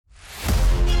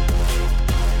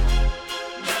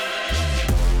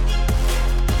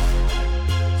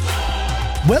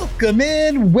Welcome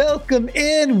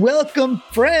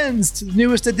friends to the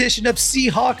newest edition of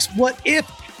Seahawks What If,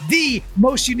 the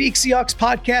most unique Seahawks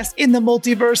podcast in the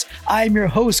multiverse. I am your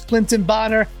host, Clinton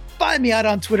Bonner. Find me out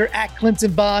on Twitter at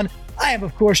Clinton Bon. I am,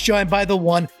 of course, joined by the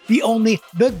one, the only,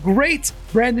 the great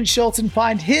Brandon Schultz, and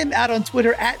find him out on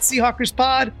Twitter at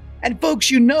SeahawkersPod. And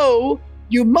folks, you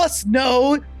must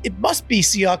know, it must be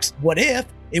Seahawks What If.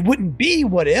 It wouldn't be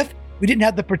What If we didn't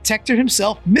have the protector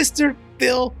himself, Mr.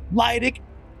 Phil Leidig,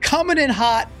 coming in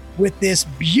hot with this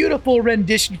beautiful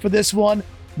rendition for this one.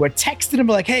 We're texting him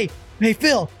like, hey,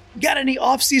 Phil, you got any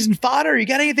off-season fodder? You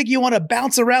got anything you want to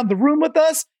bounce around the room with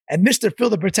us? And Mr.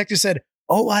 Phil, the protector, said,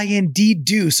 oh, I indeed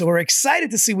do. So we're excited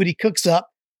to see what he cooks up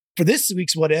for this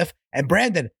week's What If. And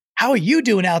Brandon, how are you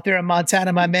doing out there in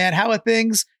Montana, my man? How are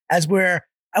things as we're,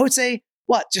 I would say,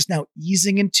 just now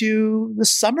easing into the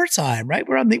summertime, right?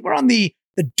 We're on the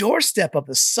doorstep of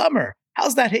the summer.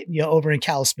 How's that hitting you over in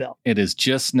Kalispell? It is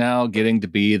just now getting to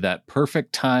be that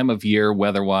perfect time of year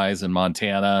weather-wise in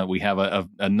Montana. We have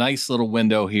a nice little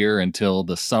window here until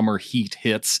the summer heat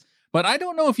hits. But I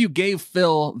don't know if you gave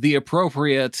Phil the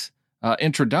appropriate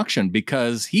introduction,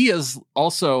 because he is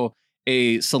also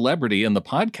a celebrity in the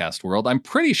podcast world. I'm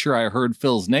pretty sure I heard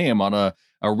Phil's name on a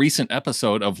recent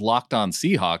episode of Locked On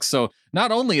Seahawks. So not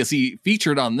only is he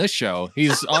featured on this show,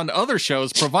 he's on other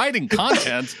shows providing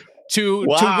content to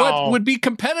what would be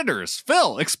competitors.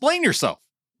 Phil, explain yourself.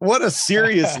 What a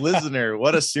serious listener.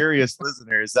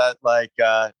 Is that like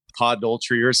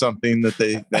Podultry or something that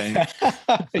they yes.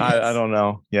 I don't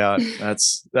know. Yeah,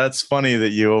 that's funny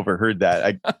that you overheard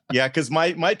that. Because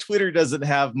my Twitter doesn't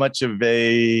have much of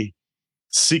a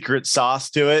secret sauce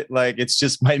to it. Like, it's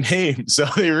just my name. So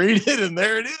they read it and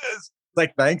there it is.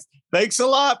 Like, thanks a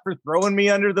lot for throwing me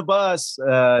under the bus.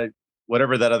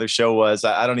 Whatever that other show was.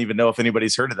 I don't even know if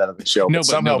anybody's heard of that other show.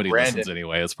 Nobody listens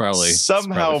anyway. It's probably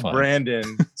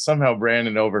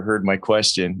Brandon overheard my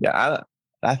question. Yeah,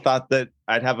 I thought that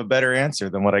I'd have a better answer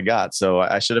than what I got. So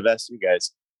I should have asked you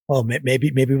guys. Well,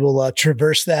 maybe we'll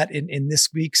traverse that in this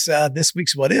week's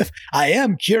What If. I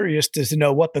am curious to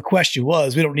know what the question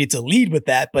was. We don't need to lead with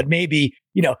that, but maybe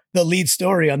the lead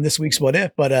story on this week's What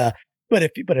If. But I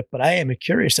am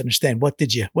curious to understand what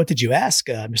did you ask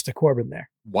Mr. Corbin there?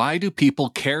 Why do people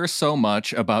care so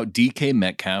much about DK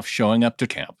Metcalf showing up to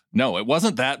camp? No, it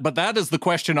wasn't that, but that is the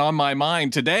question on my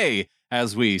mind today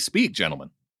as we speak, gentlemen.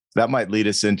 That might lead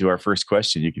us into our first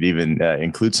question. You could even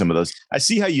include some of those. I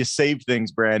see how you saved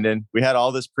things, Brandon. We had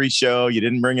all this pre-show. You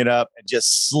didn't bring it up and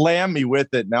just slam me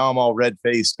with it. Now I'm all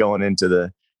red-faced going into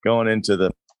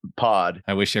the pod.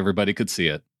 I wish everybody could see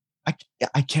it.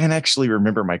 I can't actually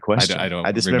remember my question. I don't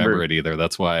remember it either.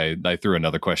 That's why I threw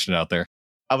another question out there.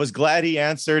 I was glad he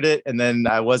answered it, and then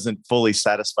I wasn't fully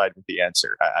satisfied with the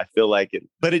answer. I feel like it,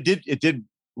 but it did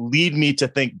lead me to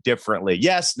think differently.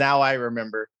 Yes, now I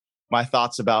remember my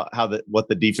thoughts about what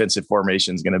the defensive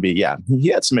formation is going to be. Yeah, he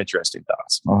had some interesting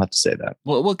thoughts. I'll have to say that.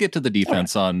 Well, we'll get to the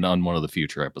defense on one of the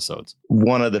future episodes.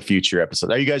 One of the future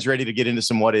episodes. Are you guys ready to get into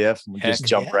some what if? Just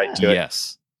jump right to it.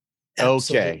 Yes.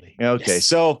 Okay. Yes.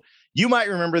 So you might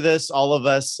remember this, all of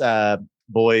us,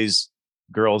 boys,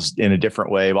 girls in a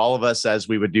different way. All of us, as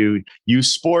we would do youth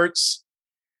sports.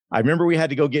 I remember we had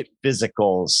to go get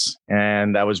physicals,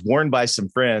 and I was warned by some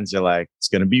friends. They're like, it's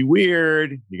going to be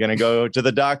weird. You're going to go to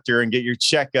the doctor and get your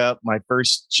checkup. My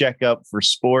first checkup for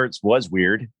sports was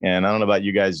weird. And I don't know about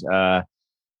you guys,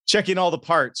 checking all the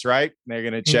parts, right? They're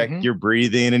going to check your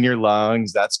breathing and your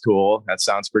lungs. That's cool. That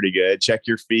sounds pretty good. Check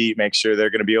your feet, make sure they're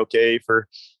going to be okay for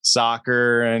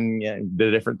soccer and the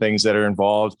different things that are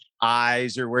involved.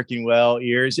 Eyes are working well,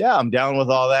 ears. Yeah, I'm down with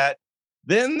all that.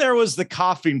 Then there was the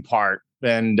coughing part.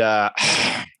 And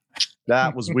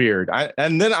that was weird.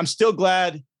 And then I'm still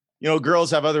glad,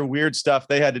 girls have other weird stuff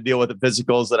they had to deal with at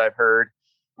physicals that I've heard.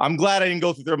 I'm glad I didn't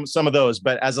go through some of those.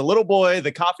 But as a little boy,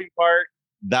 the coughing part,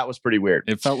 that was pretty weird.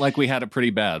 It felt like we had it pretty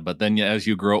bad. But then as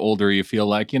you grow older, you feel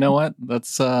like, you know what?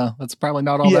 That's probably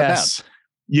not all that bad.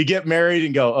 You get married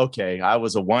and go, okay, I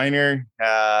was a whiner.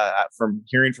 From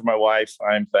hearing from my wife,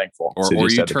 I'm thankful.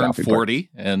 Or you turn 40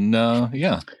 and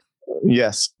yeah.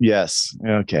 Yes.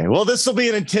 Okay. Well, this will be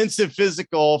an intensive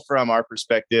physical from our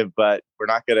perspective, but we're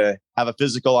not going to have a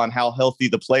physical on how healthy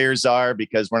the players are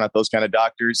because we're not those kind of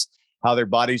doctors, how their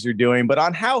bodies are doing, but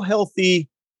on how healthy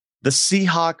the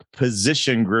Seahawk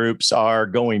position groups are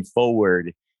going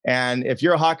forward. And if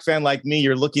you're a Hawk fan like me,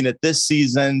 you're looking at this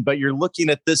season, but you're looking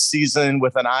at this season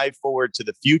with an eye forward to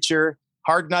the future.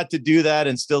 Hard not to do that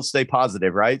and still stay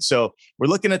positive, right? So we're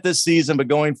looking at this season, but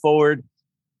going forward,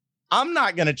 I'm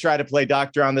not going to try to play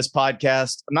doctor on this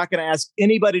podcast. I'm not going to ask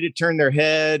anybody to turn their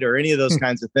head or any of those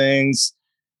kinds of things.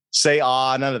 Say,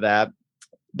 none of that.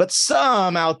 But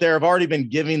some out there have already been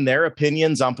giving their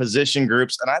opinions on position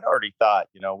groups. And I'd already thought,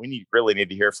 we really need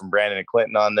to hear from Brandon and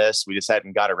Clinton on this. We just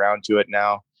hadn't got around to it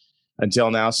until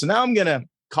now. So now I'm going to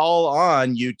call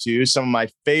on you two, some of my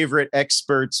favorite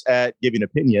experts at giving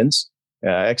opinions,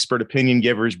 expert opinion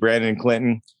givers, Brandon and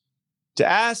Clinton, to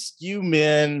ask you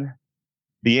men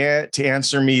to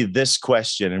answer me this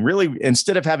question. And really,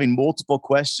 instead of having multiple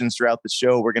questions throughout the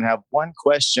show, we're going to have one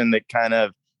question that kind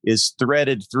of is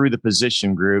threaded through the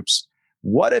position groups.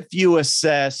 What if you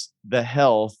assess the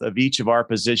health of each of our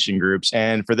position groups?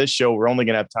 And for this show, we're only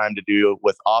going to have time to do it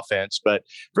with offense. But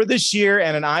for this year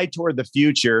and an eye toward the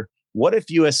future, what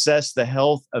if you assess the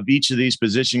health of each of these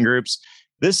position groups?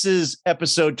 This is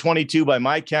episode 22 by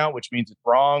my count, which means it's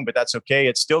wrong, but that's okay.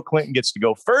 It's still Clinton gets to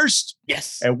go first.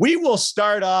 Yes. And we will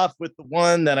start off with the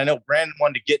one that I know Brandon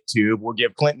wanted to get to. We'll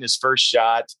give Clinton his first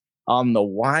shot on the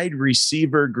wide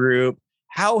receiver group.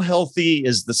 How healthy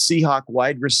is the Seahawk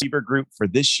wide receiver group for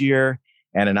this year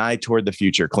and an eye toward the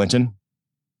future? Clinton?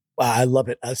 Wow, I love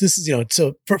it. This is,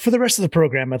 so for the rest of the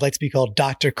program, I'd like to be called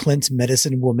Dr. Clint's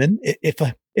Medicine Woman, if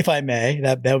I may.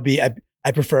 That would be,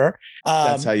 I prefer.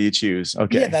 That's how you choose.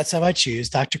 Okay. Yeah, that's how I choose.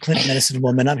 Dr. Clint, Medicine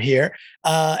Woman. I'm here,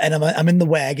 and I'm in the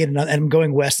wagon, and I'm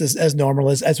going west as normal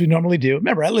as we normally do.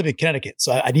 Remember, I live in Connecticut,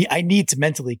 so I need to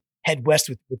mentally head west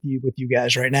with you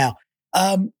guys right now.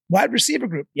 Wide receiver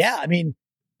group. Yeah, I mean,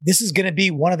 this is going to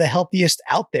be one of the healthiest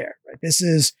out there. Right? This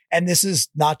is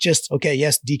not just okay.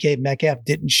 Yes, DK Metcalf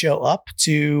didn't show up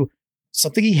to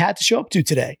something he had to show up to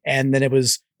today, and then it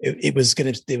was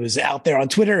out there on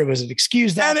Twitter. It was an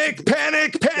excuse. Panic.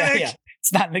 Yeah.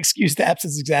 It's not an excuse to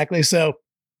absence exactly. So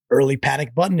early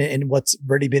panic button in what's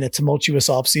already been a tumultuous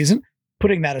offseason.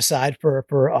 Putting that aside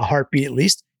for a heartbeat at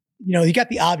least, you got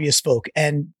the obvious folk,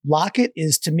 and Lockett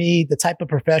is to me the type of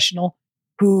professional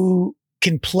who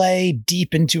can play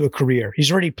deep into a career.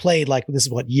 He's already played this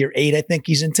is year 8 I think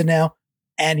he's into now,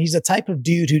 and he's a type of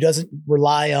dude who doesn't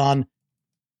rely on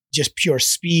just pure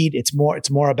speed. It's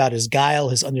more about his guile,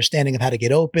 his understanding of how to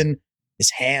get open,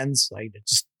 his hands,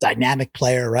 just dynamic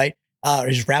player, right?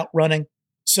 His route running.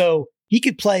 So he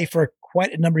could play for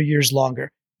quite a number of years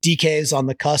longer. DK is on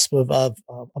the cusp of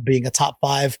being a top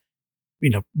 5,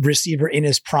 receiver in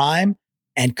his prime,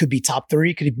 and could be top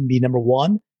 3, could even be number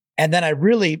 1. And then I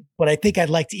think I'd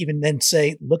like to even then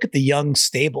say, look at the young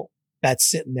stable that's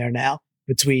sitting there now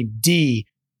between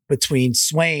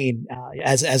Swain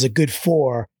as a good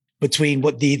 4, between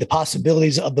what the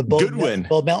possibilities of the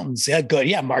Bow Mountains. Yeah, good.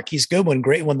 Yeah, Marquise Goodwin,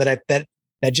 great one that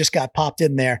just got popped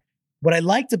in there. What I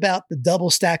liked about the double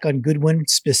stack on Goodwin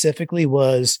specifically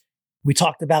was we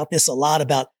talked about this a lot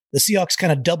about the Seahawks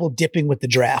kind of double dipping where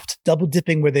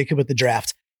they could with the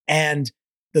draft. And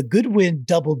the Goodwin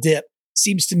double dip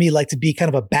seems to me like to be kind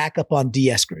of a backup on D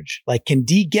Eskridge. Can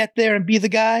D get there and be the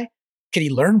guy? Can he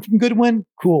learn from Goodwin?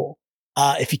 Cool.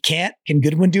 If he can't, can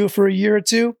Goodwin do it for a year or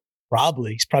two?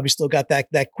 Probably. He's probably still got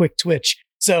that quick twitch.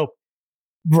 So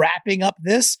wrapping up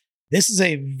this is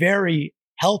a very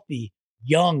healthy,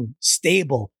 young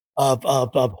stable of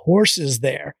horses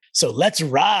there. So let's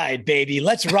ride, baby.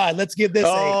 Let's ride. Let's give this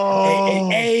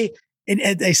a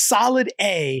solid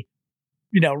A,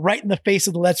 right in the face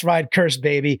of the let's ride curse,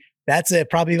 baby. That's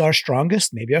probably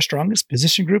maybe our strongest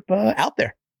position group out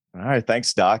there. All right.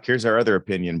 Thanks, Doc. Here's our other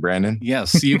opinion, Brandon.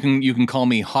 Yes, you can call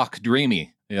me Hawk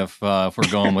Dreamy if we're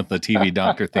going with the TV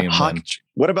doctor theme.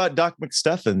 What about Doc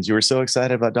McStuffins? You were so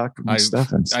excited about Dr.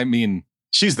 McStuffins. I mean,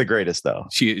 she's the greatest, though.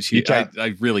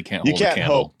 I really can't hold a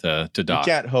candle to Doc.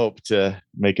 You can't hope to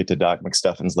make it to Doc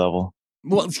McStuffins level.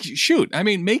 Well, shoot. I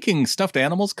mean, making stuffed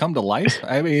animals come to life.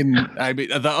 I mean,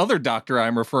 the other doctor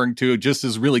I'm referring to just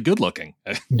is really good looking.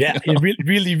 Yeah,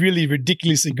 really, really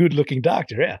ridiculously good looking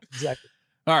doctor. Yeah, exactly.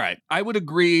 All right. I would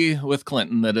agree with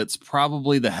Clinton that it's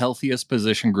probably the healthiest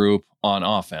position group on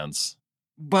offense,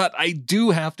 but I do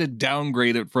have to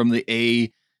downgrade it from the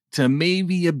A to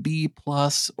maybe a B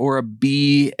plus or a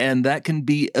B, and that can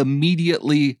be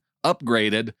immediately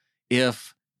upgraded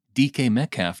if DK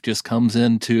Metcalf just comes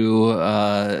into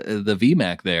the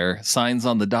VMAC there, signs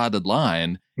on the dotted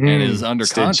line, and is under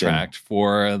contract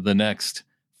for the next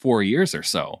 4 years or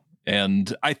so.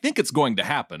 And I think it's going to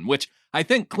happen, which I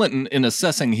think Clinton, in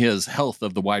assessing his health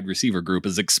of the wide receiver group,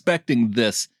 is expecting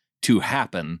this to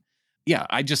happen. Yeah,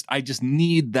 I just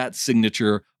need that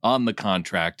signature on the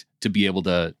contract to be able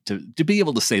to be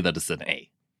able to say that it's an A.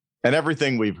 And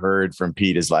everything we've heard from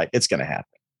Pete is it's going to happen.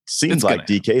 Seems like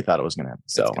DK thought it was going to happen.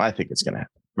 So I think it's going to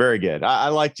happen. Very good. I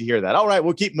like to hear that. All right,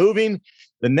 we'll keep moving.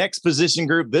 The next position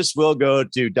group, this will go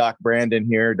to Doc Brandon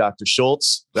here, Dr.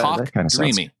 Schultz. Hawk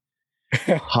Dreamy.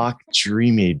 Hawk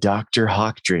Dreamy, Dr.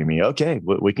 Hawk Dreamy. Okay,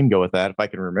 we can go with that if I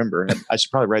can remember. I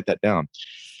should probably write that down.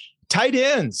 Tight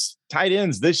ends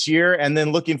this year, and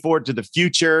then looking forward to the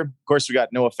future. Of course, we got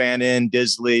Noah Fant in,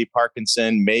 Disley,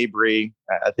 Parkinson, Mabry.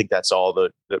 I think that's all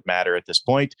that matter at this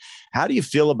point. How do you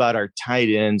feel about our tight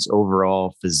ends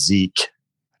overall physique?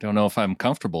 I don't know if I'm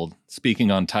comfortable speaking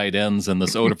on tight ends in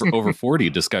this over 40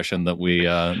 discussion that we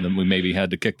maybe had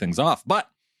to kick things off. But,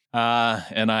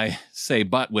 and I say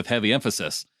but with heavy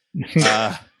emphasis,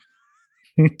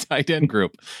 tight end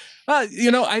group.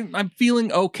 I'm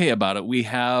feeling okay about it. We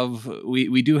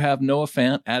do have Noah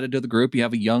Fant added to the group. You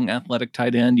have a young athletic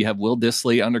tight end. You have Will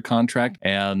Disley under contract.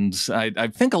 And I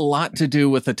think a lot to do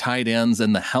with the tight ends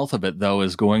and the health of it, though,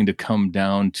 is going to come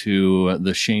down to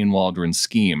the Shane Waldron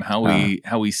scheme,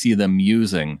 how we see them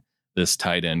using this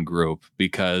tight end group,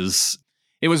 because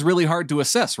it was really hard to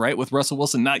assess, right? With Russell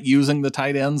Wilson not using the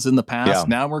tight ends in the past. Yeah.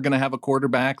 Now we're going to have a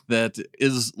quarterback that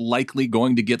is likely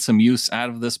going to get some use out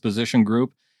of this position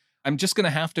group. I'm just going to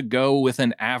have to go with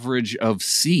an average of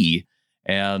C.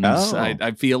 And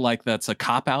I feel like that's a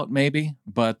cop out maybe,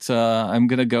 but I'm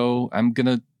going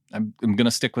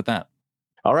to stick with that.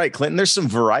 All right, Clinton, there's some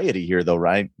variety here though,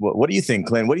 right? What do you think,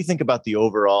 Clinton? What do you think about the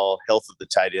overall health of the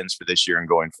tight ends for this year and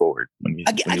going forward?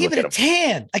 I give it a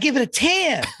 10. I give it a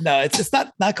 10. No, it's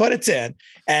not quite a 10.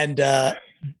 And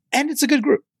it's a good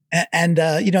group. And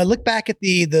I look back at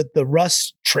the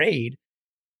Russ trade,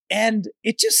 and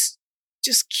it just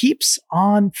keeps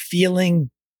on feeling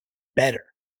better.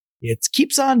 It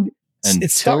keeps on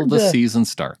until the season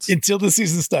starts. Until the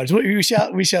season starts. We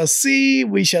shall see.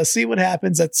 We shall see what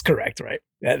happens. That's correct, right?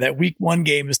 That week 1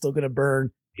 game is still going to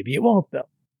burn. Maybe it won't, though.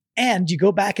 And you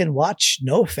go back and watch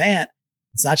Noah Fant.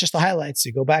 It's not just the highlights.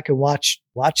 You go back and watch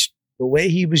the way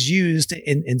he was used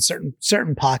in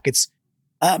certain pockets.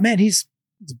 Man, he's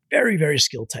a very, very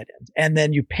skilled tight end. And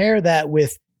then you pair that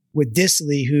with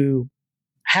Disley, who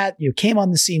came on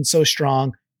the scene so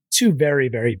strong, 2 very,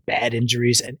 very bad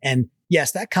injuries. And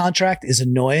yes, that contract is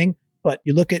annoying, but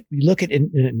you look at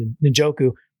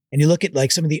Njoku, and you look at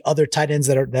like some of the other tight ends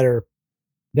that are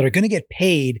going to get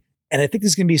paid. And I think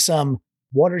there's going to be some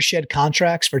watershed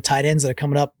contracts for tight ends that are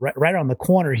coming up right around the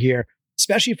corner here,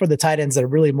 especially for the tight ends that are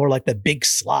really more like the big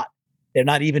slot. They're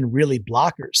not even really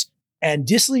blockers. And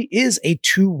Disley is a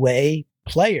 2-way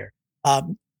player.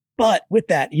 But with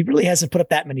that, he really hasn't put up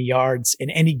that many yards in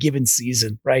any given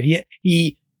season, right?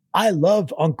 I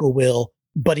love Uncle Will,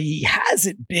 but he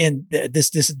hasn't been this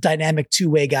dynamic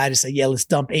 2-way guy to say, yeah, let's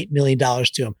dump $8 million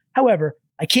to him. However,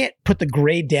 I can't put the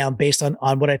grade down based on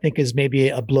what I think is maybe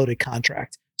a bloated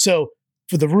contract. So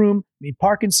for the room,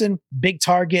 Parkinson, big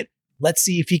target. Let's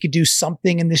see if he could do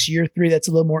something in this year 3 that's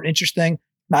a little more interesting.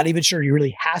 Not even sure he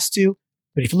really has to,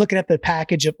 but if you're looking at the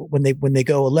package of when they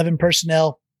go 11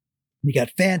 personnel, you got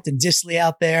Fant and Disley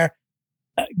out there.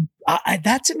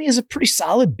 That to me is a pretty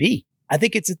solid B. I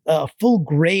think it's a full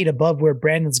grade above where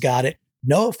Brandon's got it.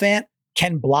 Noah Fant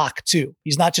can block too.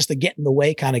 He's not just a get in the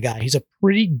way kind of guy. He's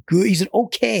he's an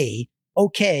okay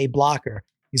blocker.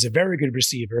 He's a very good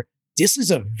receiver. Disley's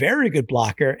a very good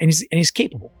blocker, and he's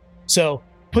capable. So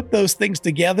put those things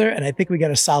together, and I think we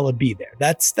got a solid B there.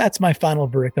 That's my final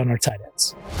verdict on our tight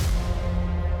ends.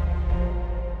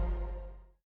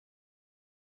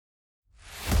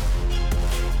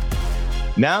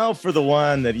 Now for the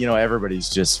one that, everybody's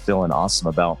just feeling awesome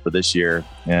about for this year.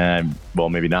 And well,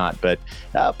 maybe not, but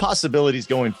possibilities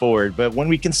going forward. But when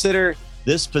we consider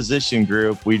this position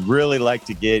group, we'd really like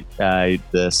to get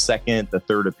the second, the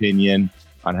third opinion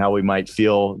on how we might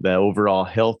feel the overall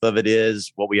health of it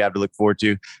is, what we have to look forward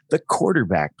to. The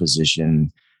quarterback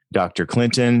position, Dr.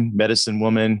 Clinton, medicine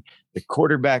woman, the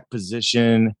quarterback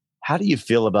position. How do you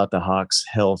feel about the Hawks'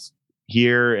 health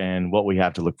here and what we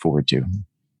have to look forward to?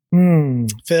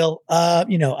 Phil,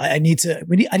 I need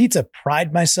to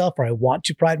pride myself, or I want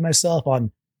to pride myself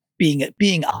on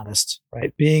being honest,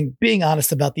 right? Being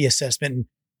honest about the assessment.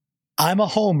 I'm a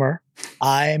homer.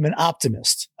 I'm an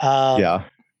optimist.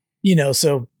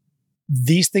 So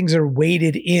these things are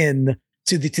weighted in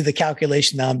to the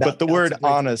calculation that I'm about. But the word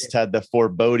honest had the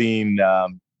foreboding,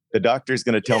 the doctor's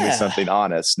going to tell me something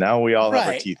honest. Now we all have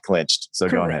our teeth clenched. So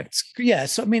Correct. Go ahead. Yeah.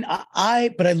 So, I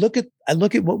look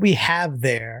at what we have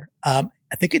there. I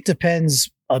think it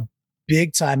depends a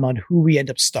big time on who we end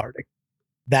up starting.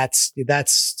 That's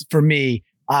for me.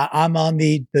 I'm on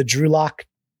the Drew Lock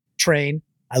train.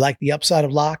 I like the upside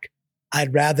of Lock.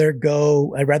 I'd rather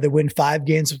win 5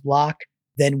 games with Lock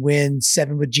than win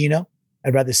 7 with Geno.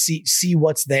 I'd rather see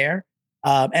what's there.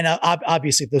 And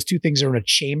obviously if those two things are in a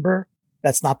chamber,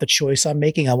 that's not the choice I'm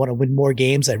making. I want to win more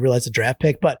games. I realize the draft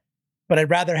pick, but I'd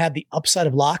rather have the upside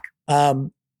of Lock.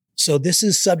 So this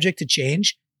is subject to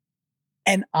change.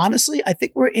 And honestly, I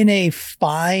think we're in a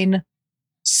fine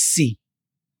C.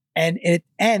 And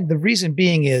the reason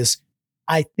being is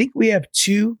I think we have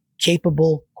two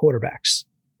capable quarterbacks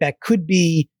that could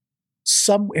be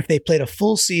if they played a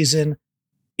full season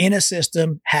in a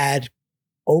system, had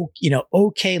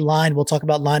okay line. We'll talk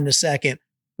about line in a second.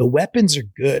 The weapons are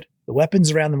good. The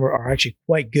weapons around them are actually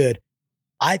quite good.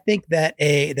 I think that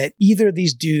either of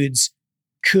these dudes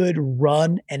could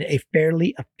run a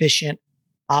fairly efficient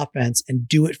offense and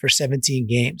do it for 17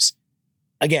 games.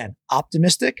 Again,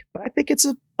 optimistic, but I think it's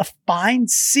a fine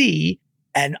C.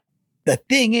 And the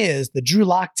thing is, the Drew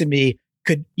Lock to me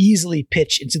could easily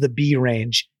pitch into the B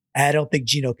range. I don't think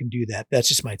Geno can do that. That's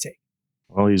just my take.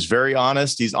 Well, he's very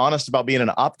honest. He's honest about being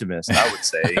an optimist, I would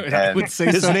say. I would say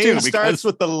his so name too, starts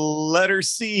with the letter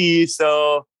C,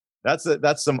 so that's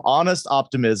some honest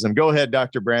optimism. Go ahead,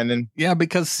 Dr. Brandon. Yeah,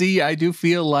 because C, I do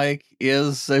feel like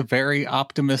is a very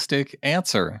optimistic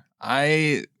answer.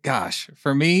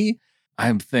 For me,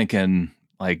 I'm thinking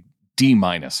like D-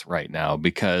 right now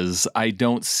because I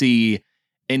don't see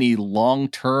any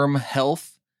long-term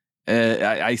health.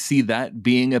 I see that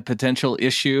being a potential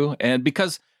issue, and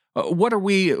because what are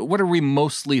we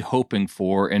mostly hoping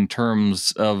for in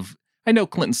terms of? I know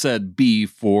Clinton said B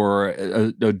for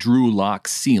a Drew Lock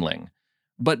ceiling,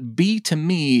 but B to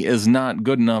me is not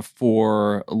good enough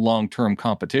for long-term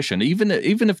competition. Even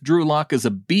if Drew Lock is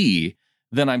a B,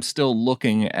 then I'm still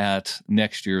looking at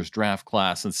next year's draft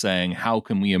class and saying, how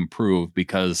can we improve?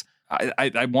 Because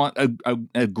I want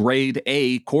a grade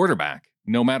A quarterback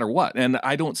no matter what. And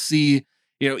I don't see,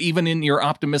 even in your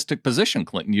optimistic position,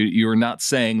 Clinton, you're not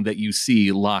saying that you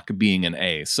see Lock being an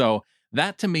A. So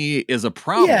that to me is a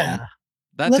problem. Yeah.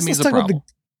 That to me is a problem.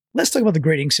 Let's talk about the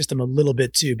grading system a little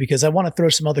bit too, because I want to throw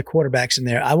some other quarterbacks in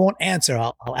there. I won't answer.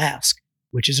 I'll ask,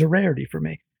 which is a rarity for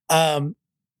me.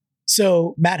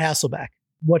 So Matt Hasselbeck,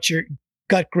 what's your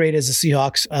gut grade as a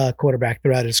Seahawks quarterback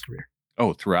throughout his career?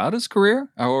 Oh, throughout his career?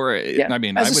 Or, yeah, I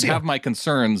mean, I would have my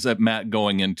concerns at Matt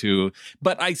going into,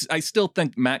 but I still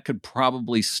think Matt could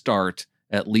probably start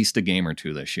at least a game or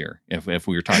two this year, if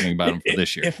we were talking about him for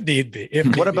this year. If need be.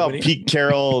 What about Pete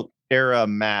Carroll era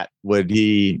Matt?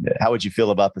 How would you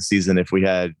feel about the season if we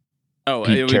had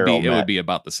Pete Carroll, it would be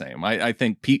about the same. I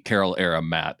think Pete Carroll era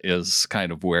Matt is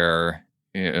kind of where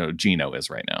Geno is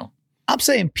right now. I'm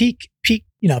saying peak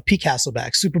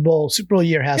Hasselbeck, Super Bowl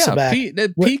year Hasselbeck. Yeah,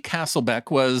 Pete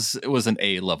Hasselbeck was an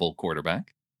A-level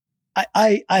quarterback.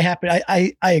 I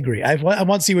agree. I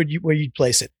want to see where you'd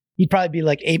place it. He'd probably be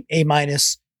like A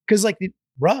minus, because like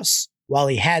Russ, while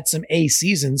he had some A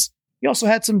seasons, he also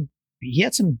had some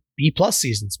B plus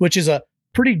seasons, which is a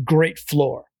pretty great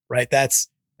floor, right? That's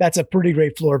a pretty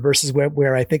great floor versus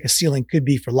where I think a ceiling could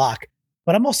be for Lock.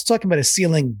 But I'm also talking about a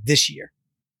ceiling this year.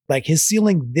 Like his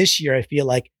ceiling this year, I feel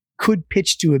like could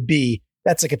pitch to a B.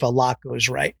 That's like if a Lock goes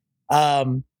right.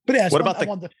 But yeah, what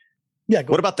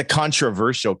about the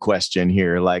controversial question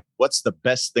here? Like, what's the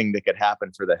best thing that could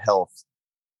happen for the health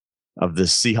of the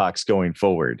Seahawks going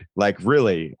forward? Like,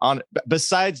 really,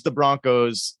 besides the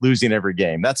Broncos losing every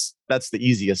game, that's the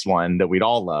easiest one that we'd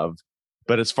all love.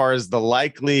 But as far as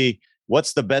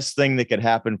what's the best thing that could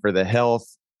happen for the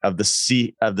health of the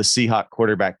Seahawk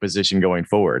quarterback position going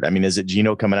forward? I mean, is it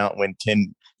Geno coming out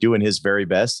and doing his very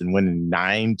best and winning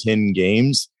 9-10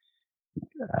 games?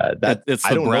 It's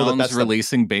the Browns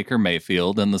releasing Baker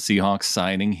Mayfield and the Seahawks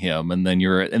signing him, and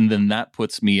then that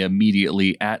puts me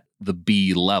immediately at the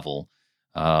B level.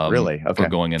 Really? Okay. For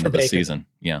going into the season.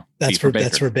 Yeah. That's for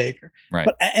Baker. Right.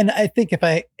 And I think if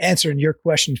I answer in your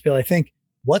question, Phil, I think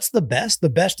what's the best? The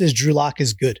best is Drew Lock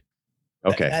is good.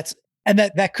 Okay.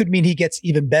 That could mean he gets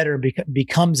even better and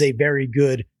becomes a very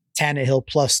good Tannehill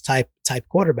plus type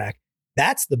quarterback.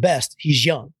 That's the best. He's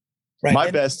young. Right.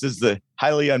 My best is the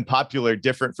highly unpopular,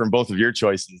 different from both of your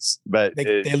choices, but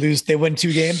they win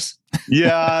 2 games.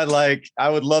 Yeah. Like I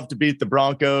would love to beat the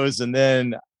Broncos, and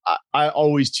then I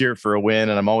always cheer for a win,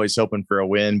 and I'm always hoping for a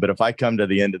win. But if I come to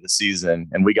the end of the season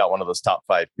and we got one of those top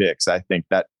 5 picks, I think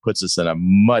that puts us in a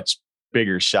much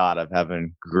bigger shot of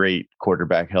having great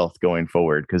quarterback health going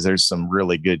forward, because there's some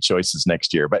really good choices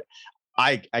next year. But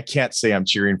I can't say I'm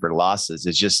cheering for losses.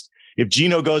 It's just, if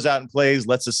Geno goes out and plays,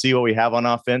 lets us see what we have on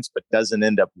offense, but doesn't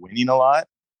end up winning a lot,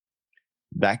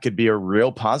 that could be a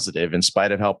real positive in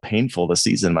spite of how painful the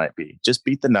season might be. Just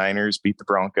beat the Niners, beat the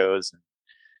Broncos,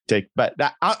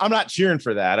 I'm not cheering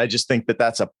for that. I just think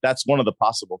that's one of the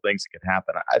possible things that could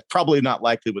happen. Probably not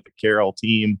likely with the Carroll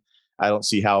team. I don't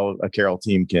see how a Carroll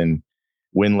team can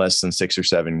win less than 6 or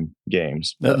 7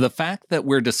 games. The fact that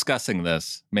we're discussing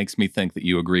this makes me think that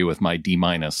you agree with my D-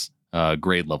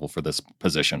 grade level for this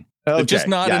position. Okay. Just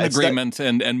nod in agreement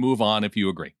and move on if you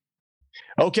agree.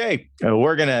 Okay,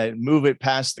 we're going to move it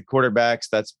past the quarterbacks.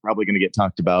 That's probably going to get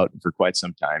talked about for quite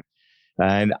some time.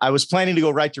 And I was planning to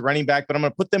go right to running back, but I'm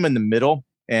going to put them in the middle,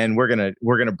 and we're going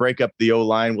to break up the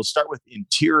O-line. We'll start with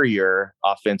interior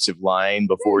offensive line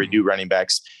before we do running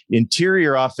backs.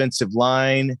 Interior offensive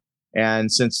line,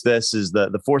 and since this is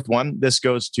the fourth one, this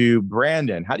goes to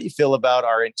Brandon. How do you feel about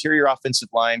our interior offensive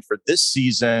line for this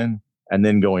season and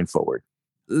then going forward?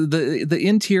 The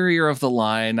interior of the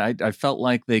line, I felt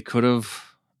like they could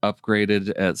have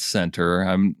upgraded at center.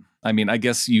 I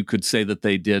guess you could say that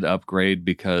they did upgrade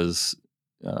because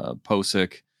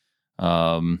Posick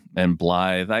and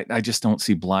Blythe. I just don't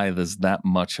see Blythe as that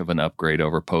much of an upgrade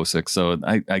over Posick. So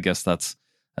I guess that's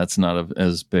not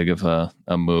as big of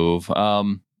a move.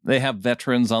 They have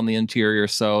veterans on the interior,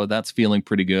 so that's feeling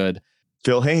pretty good.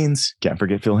 Phil Haynes. Can't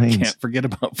forget Phil Haynes. Can't forget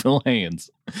about Phil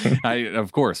Haynes.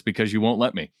 Of course, because you won't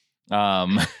let me.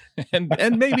 And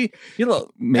maybe,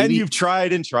 maybe. And you've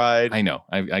tried and tried. I know.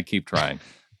 I keep trying.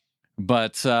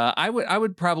 But I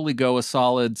would probably go a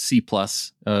solid C+,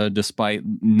 despite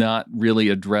not really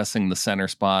addressing the center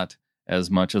spot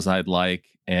as much as I'd like.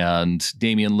 And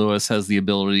Damian Lewis has the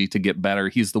ability to get better.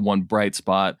 He's the one bright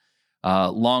spot.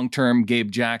 Long-term, Gabe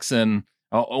Jackson,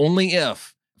 only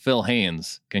if Phil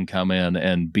Haynes can come in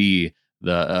and be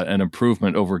an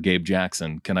improvement over Gabe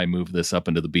Jackson, can I move this up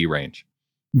into the B range?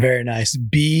 Very nice.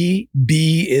 B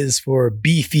is for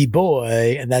Beefy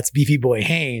Boy, and that's Beefy Boy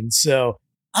Haynes. So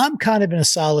I'm kind of in a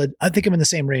solid, I think I'm in the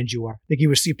same range you are. I think you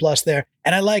were C+ there.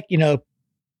 And I like,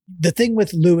 the thing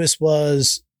with Lewis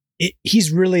was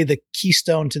he's really the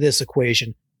keystone to this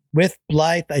equation. With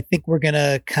Blythe, I think we're going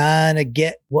to kind of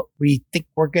get what we think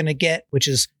we're going to get, which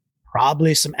is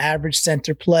probably some average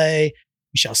center play.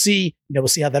 We shall see. We'll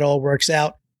see how that all works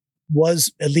out.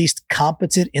 Was at least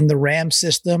competent in the Ram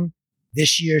system.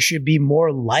 This year should be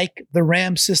more like the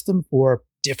Ram system for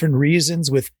different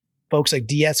reasons, with folks like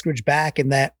D. Eskridge back in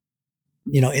that,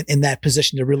 in that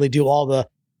position to really do all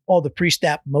the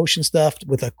pre-snap motion stuff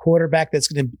with a quarterback that's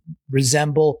going to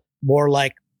resemble more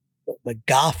like the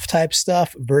Goff type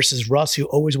stuff versus Russ, who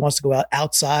always wants to go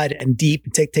outside and deep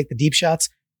and take the deep shots.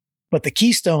 But the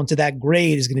keystone to that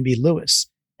grade is going to be Lewis.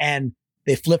 And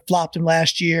they flip-flopped him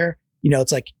last year.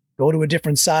 It's like, go to a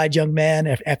different side, young man,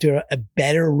 after a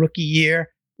better rookie year.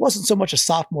 Wasn't so much a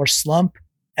sophomore slump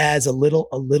as a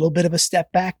little bit of a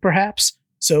step back, perhaps.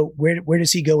 So where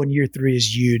does he go in year 3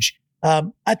 is huge.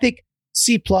 I think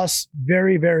C+,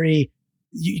 very, very,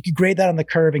 you could grade that on the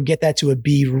curve and get that to a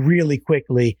B really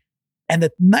quickly. And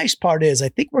the nice part is, I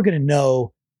think we're going to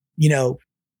know,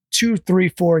 2, 3,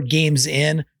 4 games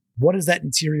in, what does that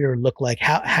interior look like?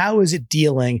 How is it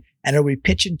dealing? And are we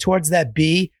pitching towards that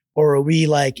B, or are we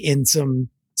like in some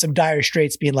dire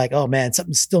straits being like, oh man,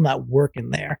 something's still not working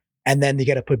there? And then you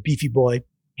got to put Beefy Boy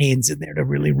Haynes in there to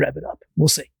really rev it up. We'll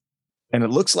see. And it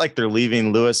looks like they're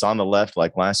leaving Lewis on the left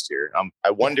like last year.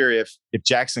 I wonder if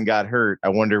Jackson got hurt, I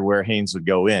wonder where Haynes would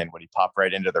go in. Would he pop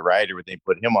right into the right, or would they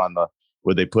put him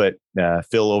would they put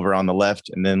Phil over on the left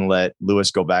and then let Lewis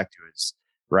go back to his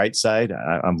right side?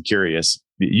 I'm curious.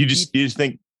 You just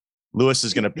think Lewis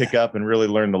is going to pick up and really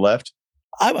learn the left?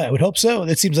 I would hope so.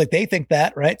 It seems like they think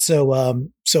that, right? So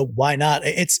why not?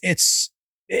 It's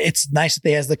nice that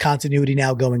they has the continuity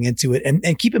now going into it.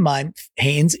 And keep in mind,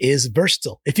 Haynes is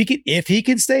versatile. If he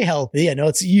can stay healthy, I know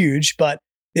it's huge, but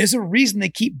there's a reason they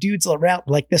keep dudes around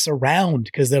like this around,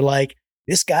 because they're like,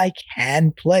 this guy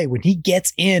can play. When he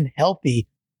gets in healthy,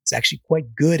 he's actually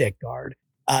quite good at guard,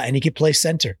 and he can play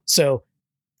center. So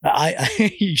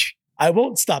I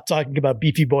won't stop talking about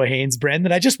Beefy Boy Haynes,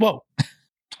 Brandon. I just won't.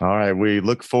 All right. We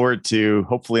look forward to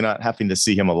hopefully not having to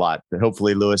see him a lot, but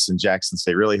hopefully Lewis and Jackson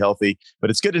stay really healthy. But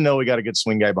it's good to know we got a good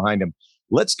swing guy behind him.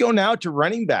 Let's go now to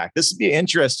running back. This would be an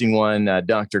interesting one,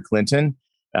 Dr. Clinton.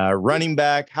 Running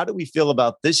back, how do we feel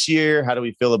about this year? How do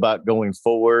we feel about going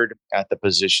forward at the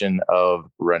position of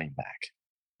running back?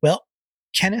 Well,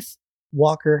 Kenneth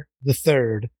Walker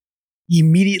III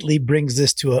immediately brings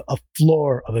this to a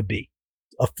floor of a B.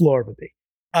 A floor of a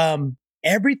B.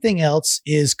 Everything else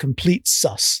is complete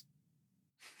sus.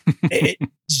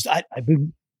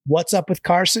 What's up with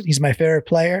Carson? He's my favorite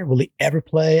player. Will he ever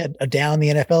play a down in the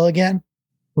NFL again?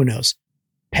 Who knows?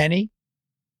 Penny,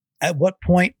 at what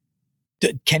point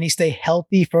can he stay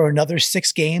healthy for another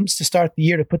 6 games to start the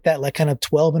year to put that like kind of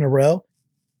 12 in a row?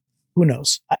 Who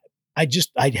knows?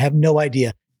 I have no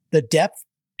idea. The depth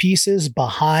pieces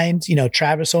behind,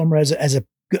 Travis Homer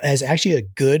as actually a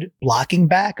good blocking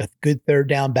back, a good third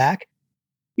down back.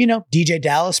 DJ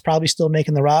Dallas probably still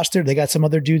making the roster. They got some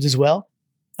other dudes as well.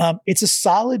 It's a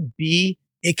solid B.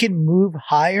 It can move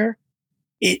higher.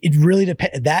 It really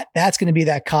depends. That's going to be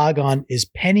that cog on, is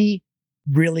Penny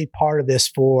really part of this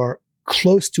for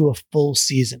close to a full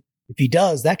season. If he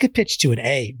does, that could pitch to an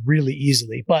A really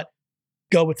easily. But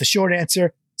go with the short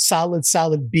answer, solid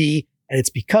B. And it's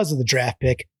because of the draft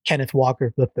pick, Kenneth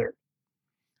Walker III.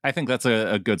 I think that's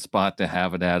a good spot to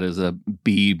have it at as a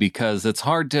B, because it's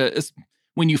hard to,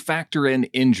 when you factor in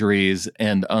injuries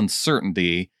and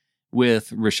uncertainty with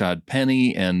Rashad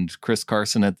Penny and Chris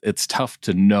Carson, it's tough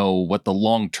to know what the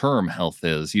long-term health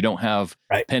is. You don't have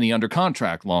Penny under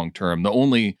contract long-term. The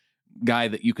only guy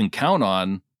that you can count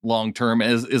on long-term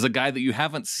is a guy that you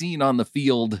haven't seen on the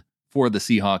field for the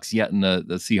Seahawks yet in the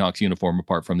Seahawks uniform,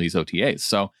 apart from these OTAs.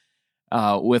 So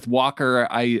with Walker,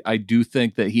 I do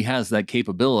think that he has that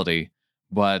capability,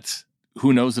 but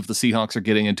who knows if the Seahawks are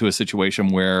getting into a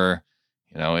situation where,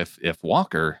 if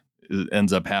Walker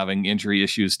ends up having injury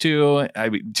issues too. I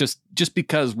mean, just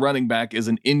because running back is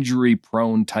an injury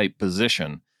prone type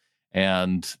position,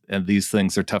 and these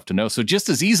things are tough to know. So just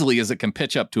as easily as it can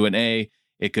pitch up to an A,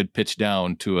 it could pitch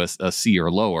down to a C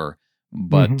or lower.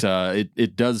 But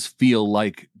it does feel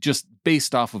like, just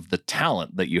based off of the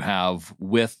talent that you have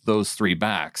with those three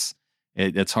backs,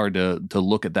 it's hard to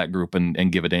look at that group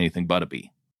and give it anything but a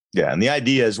B. Yeah. And the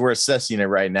idea is we're assessing it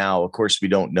right now. Of course, we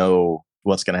don't know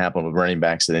what's going to happen with running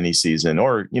backs at any season,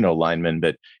 or, linemen,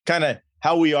 but kind of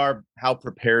how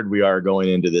prepared we are going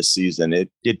into this season.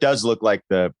 It does look like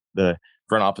the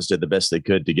front office did the best they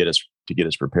could to get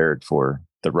us prepared for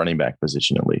the running back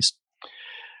position, at least.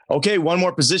 Okay, one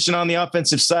more position on the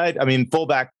offensive side. I mean,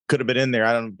 fullback could have been in there.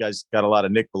 I don't know if you guys got a lot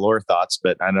of Nick Bellore thoughts,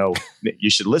 but I know you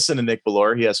should listen to Nick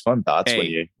Bellore. He has fun thoughts.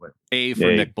 A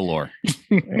for Nick Bellore.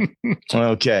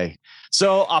 Okay.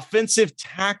 So offensive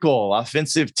tackle,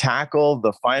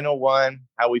 the final one,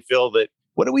 how we feel that,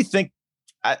 what do we think?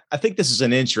 I think this is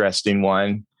an interesting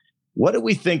one. What do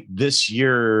we think this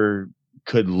year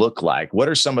could look like? What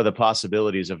are some of the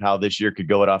possibilities of how this year could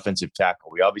go at offensive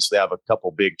tackle? We obviously have a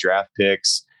couple big draft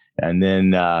picks, and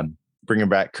then bringing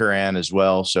back Curran as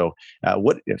well. So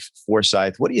what if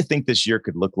Forsyth, what do you think this year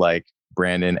could look like,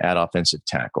 Brandon, at offensive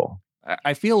tackle?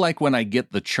 I feel like when I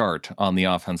get the chart on the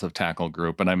offensive tackle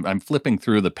group and I'm flipping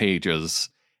through the pages,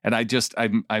 and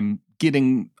I'm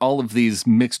getting all of these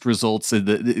mixed results,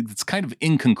 it's kind of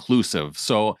inconclusive.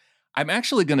 So I'm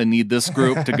actually going to need this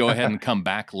group to go ahead and come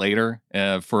back later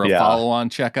for a follow-on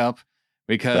checkup,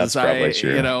 because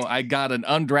I got an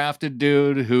undrafted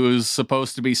dude who's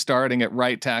supposed to be starting at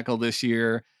right tackle this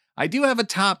year. I do have a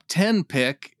top 10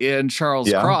 pick in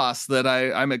Charles Cross that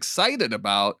I'm excited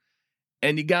about.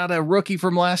 And you got a rookie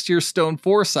from last year, Stone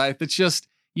Forsyth. It's just,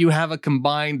 you have a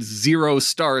combined 0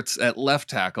 starts at left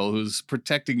tackle who's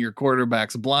protecting your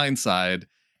quarterback's blind side.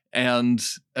 And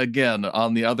again,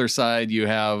 on the other side, you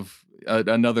have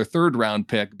another 3rd round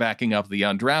pick backing up the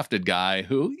undrafted guy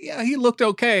who, he looked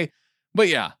okay. But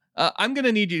I'm going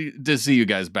to need you to see you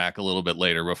guys back a little bit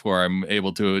later before I'm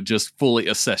able to just fully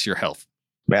assess your health.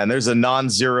 Man, there's a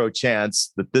non-zero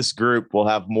chance that this group will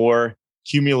have more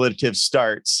cumulative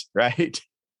starts, right,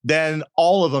 than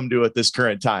all of them do at this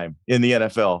current time in the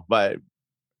NFL. But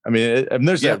I mean,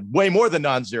 there's way more than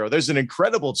non-zero. There's an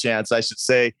incredible chance, I should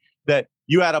say, that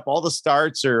you add up all the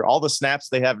starts or all the snaps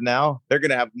they have now, they're going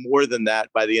to have more than that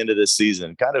by the end of this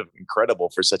season. Kind of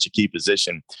incredible for such a key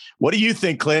position. What do you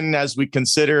think, Clinton, as we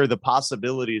consider the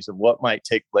possibilities of what might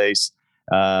take place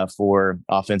for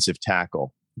offensive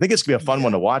tackle? I think it's going to be a fun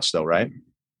one to watch, though, right?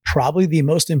 Probably the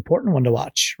most important one to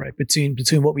watch, right? Between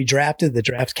what we drafted, the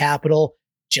draft capital,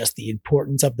 just the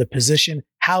importance of the position,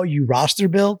 how you roster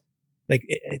build, like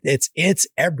it's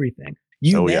everything.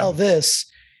 You nail this,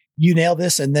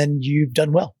 and then you've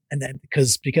done well. And then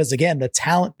because again, the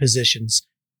talent positions,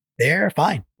 they're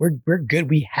fine. We're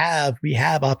good. We have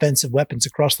offensive weapons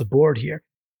across the board here.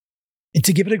 And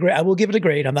to give it a grade, I will give it a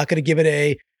grade. I'm not going to give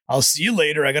it I'll see you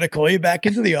later. I got to call you back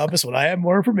into the office when I have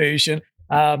more information.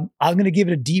 I'm going to give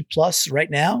it a D+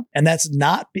 right now. And that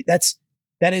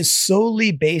is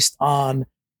solely based on,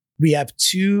 we have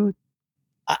 2.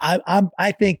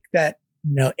 I think that,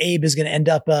 Abe is going to end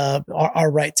up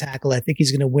our right tackle. I think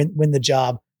he's going to win the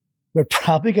job. We're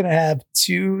probably going to have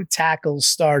 2 tackles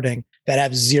starting that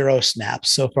have 0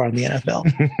 snaps so far in the NFL.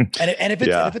 and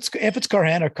if it's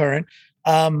Curran or Curran,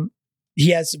 he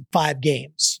has 5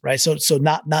 games, right? So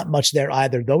not much there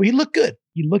either, though. He looked good.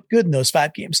 He looked good in those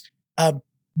 5 games.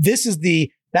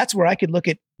 That's where I could look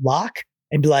at Locke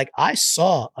and be like, I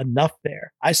saw enough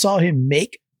there. I saw him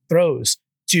make throws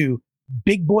to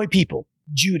big boy people,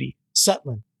 Judy,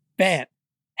 Sutton, Fant,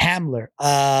 Hamler,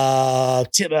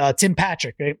 Tim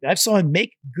Patrick. Right? I saw him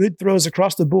make good throws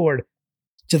across the board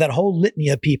to that whole litany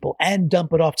of people and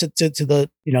dump it off to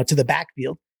the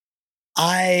backfield.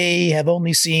 I have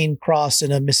only seen Cross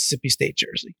in a Mississippi State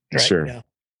jersey. Right? Sure. You know?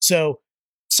 So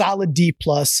solid D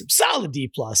plus,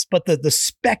 but the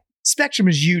spectrum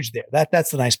is huge there.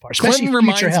 That's the nice part. Especially Clinton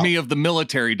reminds me of the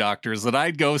military doctors that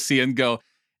I'd go see and go,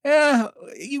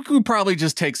 you could probably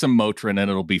just take some Motrin and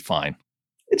it'll be fine.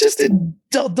 It just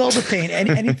dull the pain.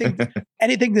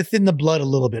 Anything to thin the blood a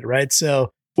little bit, right?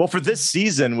 So, well, for this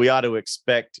season, we ought to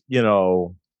expect,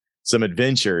 some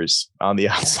adventures on the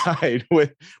outside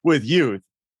with youth.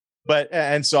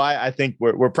 And so I think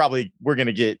we're going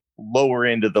to get lower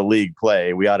into the league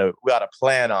play. We ought to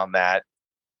plan on that.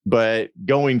 But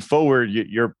going forward,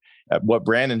 you're what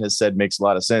Brandon has said makes a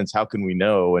lot of sense. How can we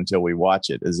know until we watch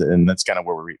it? And that's kind of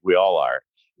where we all are.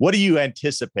 What do you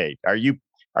anticipate? Are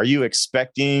you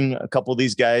expecting a couple of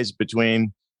these guys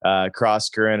between Cross,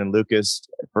 Curran, and Lucas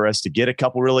for us to get a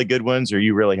couple really good ones, or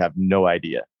you really have no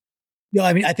idea? No,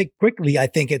 I mean, I think quickly, I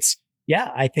think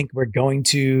we're going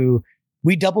to,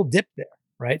 we double dip there,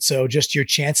 right? So just your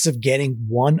chances of getting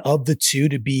one of the two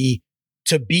to be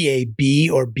a B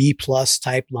or B plus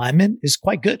type lineman is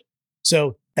quite good.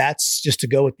 So that's just to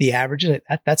go with the averages.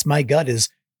 That's my gut, is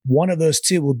one of those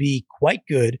two will be quite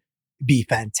good, be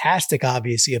fantastic,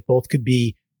 obviously, if both could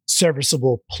be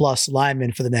serviceable plus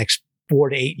linemen for the next 4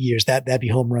 to 8 years. That'd be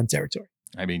home run territory.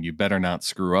 I mean, you better not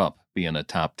screw up being a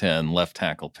top 10 left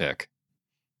tackle pick.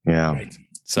 Yeah. Right.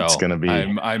 So it's gonna be,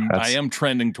 I am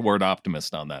trending toward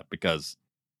optimist on that, because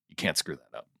you can't screw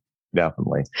that up.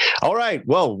 Definitely. All right.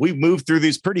 Well, we've moved through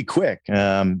these pretty quick.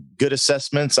 Good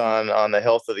assessments on the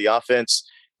health of the offense.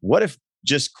 What if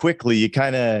just quickly you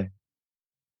kind of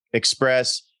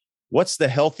express what's the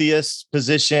healthiest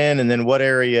position, and then what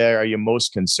area are you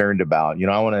most concerned about?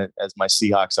 I want to, as my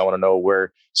Seahawks, I want to know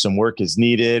where some work is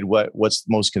needed. What's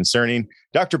most concerning?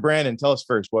 Dr. Brandon, tell us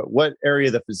first, what area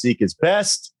of the physique is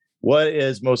best? What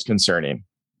is most concerning?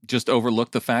 Just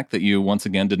overlook the fact that you once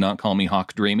again did not call me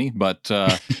Hawk Dreamy, but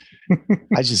I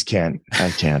just can't.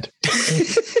 I can't.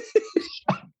 It's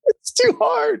too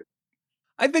hard.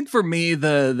 I think for me,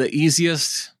 the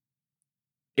easiest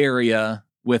area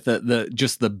with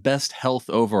the best health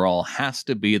overall has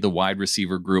to be the wide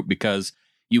receiver group, because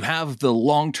you have the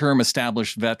long-term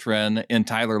established veteran in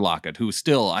Tyler Lockett, who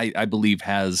still, I believe,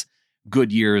 has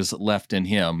good years left in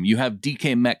him. You have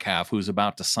DK Metcalf, who's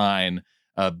about to sign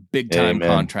a big-time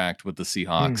contract with the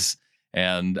Seahawks,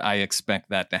 and I expect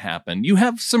that to happen. You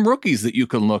have some rookies that you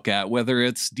can look at, whether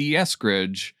it's D.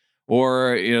 Eskridge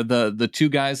or the two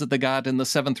guys that they got in the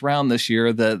 7th round this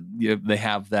year, that they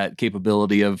have that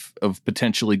capability of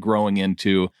potentially growing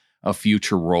into a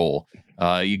future role.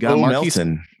 You got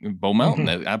Bo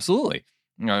Melton, absolutely.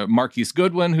 Marquise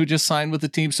Goodwin, who just signed with the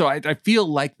team. So I feel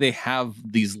like they have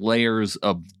these layers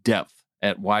of depth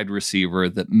at wide receiver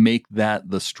that make that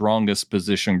the strongest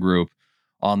position group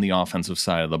on the offensive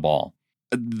side of the ball.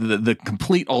 The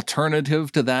complete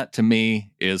alternative to that, to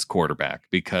me, is quarterback,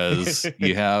 because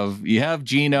you have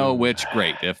Geno, which,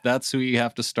 great. If that's who you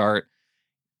have to start,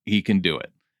 he can do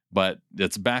it. But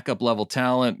it's backup level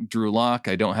talent. Drew Lock,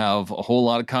 I don't have a whole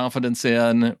lot of confidence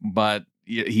in, but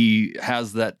he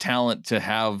has that talent to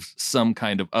have some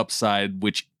kind of upside,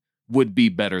 which would be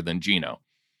better than Geno.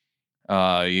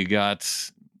 You got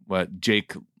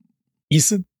Jake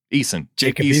Eason?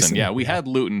 Jacob Eason. Yeah, we had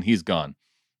Luton. He's gone.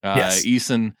 Yes.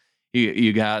 Eason,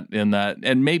 you got in that,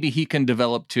 and maybe he can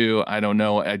develop too. I don't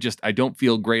know. I don't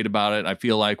feel great about it. I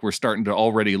feel like we're starting to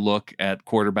already look at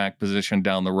quarterback position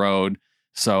down the road.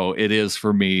 So it is,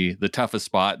 for me, the toughest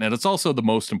spot, and it's also the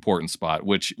most important spot,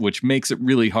 which makes it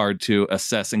really hard to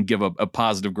assess and give a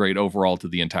positive grade overall to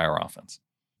the entire offense.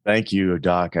 Thank you,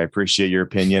 Doc. I appreciate your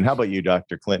opinion. How about you,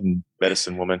 Dr. Clinton,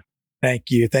 medicine woman?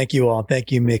 Thank you. Thank you all.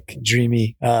 Thank you,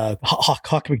 McDreamy,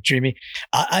 Hawk McDreamy.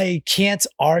 I can't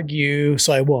argue,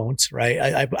 so I won't,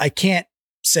 right? I can't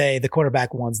say the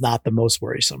quarterback one's not the most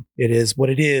worrisome. It is what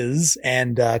it is,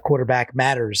 and quarterback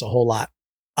matters a whole lot.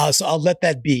 So I'll let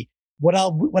that be. What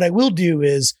I will do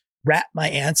is wrap my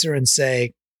answer and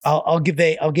say, I'll give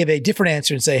a different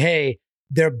answer and say, hey,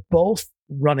 they're both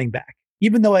running back.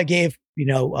 Even though I gave,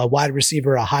 a wide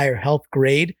receiver a higher health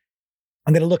grade,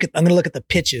 I'm going to look at the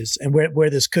pitches and where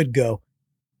this could go.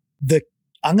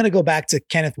 I'm going to go back to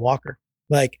Kenneth Walker.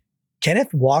 Like,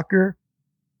 Kenneth Walker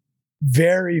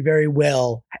very, very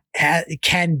well has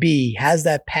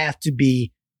that path to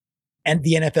be and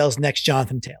the NFL's next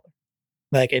Jonathan Taylor.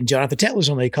 And Jonathan Taylor's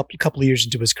only a couple of years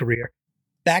into his career.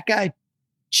 That guy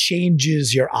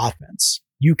changes your offense.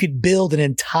 You could build an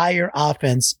entire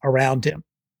offense around him.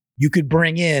 You could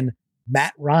bring in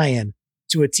Matt Ryan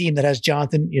to a team that has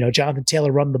Jonathan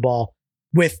Taylor run the ball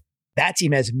with. That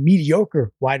team has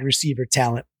mediocre wide receiver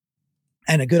talent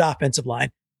and a good offensive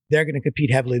line. they're going to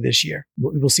compete heavily this year.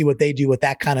 We'll see what they do with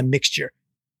that kind of mixture.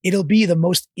 It'll be the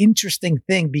most interesting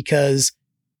thing because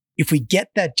if we get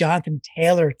that Jonathan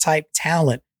Taylor type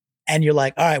talent and you're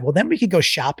like, all right, well, then we could go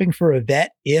shopping for a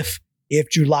vet if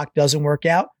Drew Lock doesn't work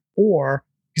out, or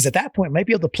because at that point, we might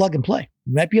be able to plug and play.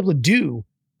 We might be able to do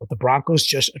what the Broncos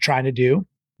just are trying to do,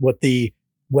 what the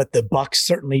Bucs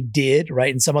certainly did,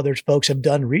 right? And some other folks have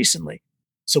done recently.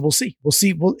 So we'll see.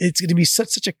 Well, it's going to be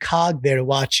such a cog there to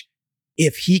watch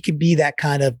if he can be that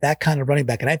kind of running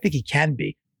back. And I think he can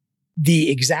be. The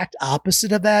exact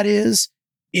opposite of that is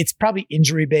it's probably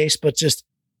injury based, but just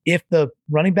if the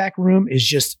running back room is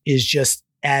just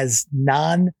as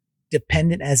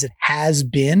non-dependent as it has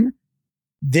been,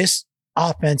 this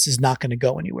offense is not going to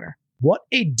go anywhere. What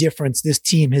a difference this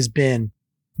team has been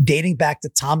dating back to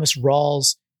Thomas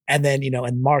Rawls and then,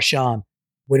 and Marshawn,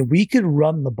 when we could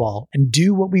run the ball and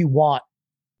do what we want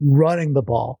running the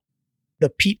ball. The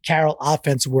Pete Carroll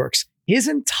offense works. Pete's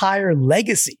entire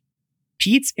legacy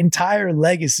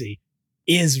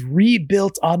is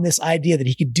rebuilt on this idea that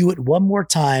he could do it one more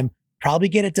time, probably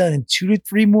get it done in 2 to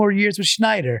 3 more years with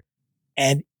Schneider.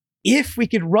 And if we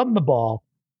could run the ball,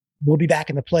 we'll be back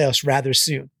in the playoffs rather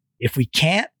soon. If we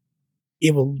can't,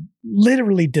 it will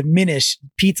literally diminish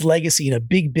Pete's legacy in a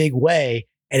big, big way.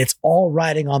 And it's all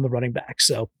riding on the running back.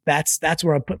 So that's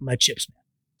where I'm putting my chips, man.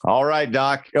 All right,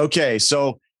 Doc. Okay.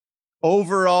 So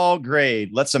overall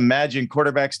grade, let's imagine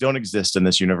quarterbacks don't exist in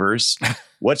this universe.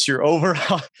 What's your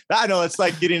overall? I know it's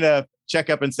like getting a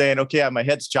checkup and saying, okay, my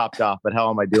head's chopped off, but how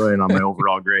am I doing on my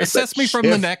overall grade? Assess me from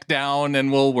the neck down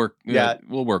and we'll work.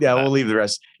 We'll work. Yeah, we'll leave the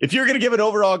rest. If you're going to give an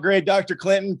overall grade, Dr.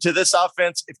 Clinton, to this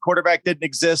offense, if quarterback didn't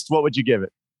exist, what would you give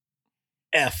it?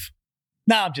 F.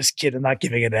 No, I'm just kidding. I'm not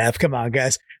giving it an F. Come on,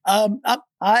 guys. I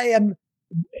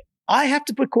have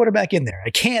to put quarterback in there. I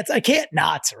can't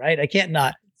not, right? I can't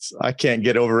not. I can't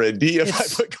get over a D if I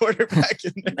put quarterback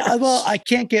in there. Well, I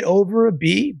can't get over a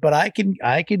B, but I can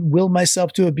will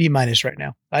myself to a B- right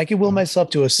now. I can will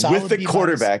myself to a solid with the B-.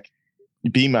 quarterback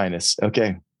B-.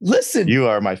 Okay. Listen, you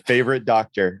are my favorite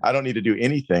doctor. I don't need to do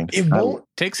anything. It won't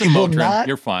take some Motrin.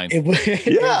 You're fine.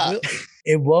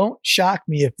 It won't shock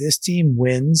me if this team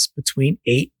wins between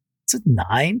 8 to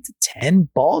 9 to 10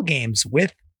 ball games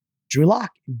with Drew Lock.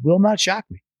 It will not shock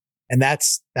me. And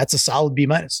that's a solid B-.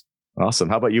 Awesome.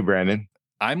 How about you, Brandon?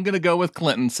 I'm going to go with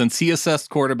Clinton. Since he assessed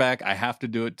quarterback, I have to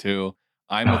do it too.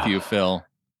 I'm with you, Phil.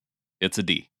 It's a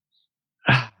D.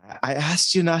 I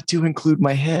asked you not to include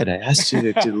my head. I asked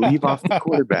you to leave off the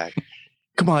quarterback.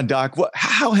 Come on, Doc.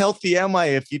 How healthy am I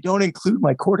if you don't include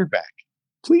my quarterback?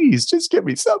 Please, just give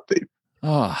me something.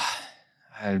 Oh,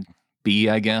 B,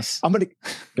 I guess. A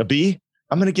B?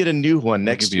 I'm going to get a new one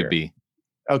next year. I'll give you a B.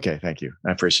 Okay, thank you.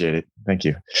 I appreciate it. Thank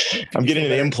you. I'm getting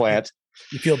an implant.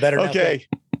 You feel better now? Okay.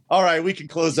 All right, we can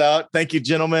close out. Thank you,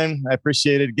 gentlemen. I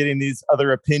appreciated getting these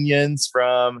other opinions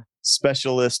from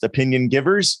specialist opinion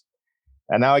givers.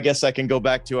 And now I guess I can go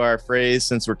back to our phrase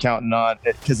since we're counting on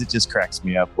it, because it just cracks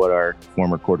me up what our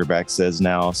former quarterback says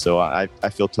now. So I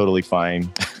feel totally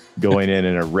fine going in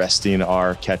and arresting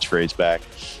our catchphrase back.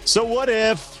 So what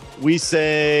if we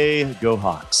say, go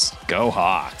Hawks? Go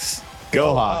Hawks.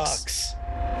 Go Hawks.